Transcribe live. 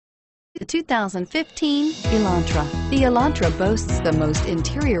The 2015 Elantra. The Elantra boasts the most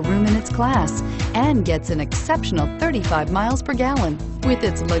interior room in its class and gets an exceptional 35 miles per gallon. With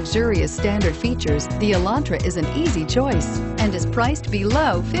its luxurious standard features, the Elantra is an easy choice and is priced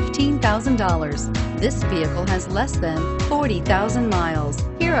below $15,000. This vehicle has less than 40,000 miles.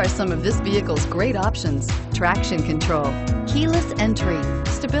 Here are some of this vehicle's great options: traction control, keyless entry,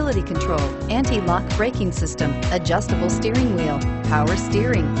 stability control, anti-lock braking system, adjustable steering wheel, power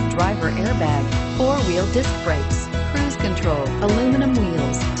steering, driver airbag, four-wheel disc brakes, cruise control, aluminum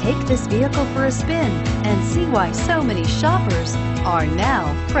wheels. Take this vehicle for a spin and see why so many shoppers are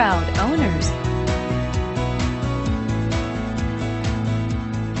now proud owners.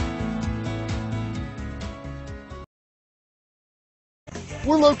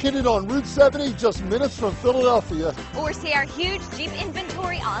 We're located on Route 70, just minutes from Philadelphia. Or see our huge Jeep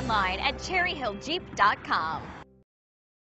inventory online at cherryhilljeep.com.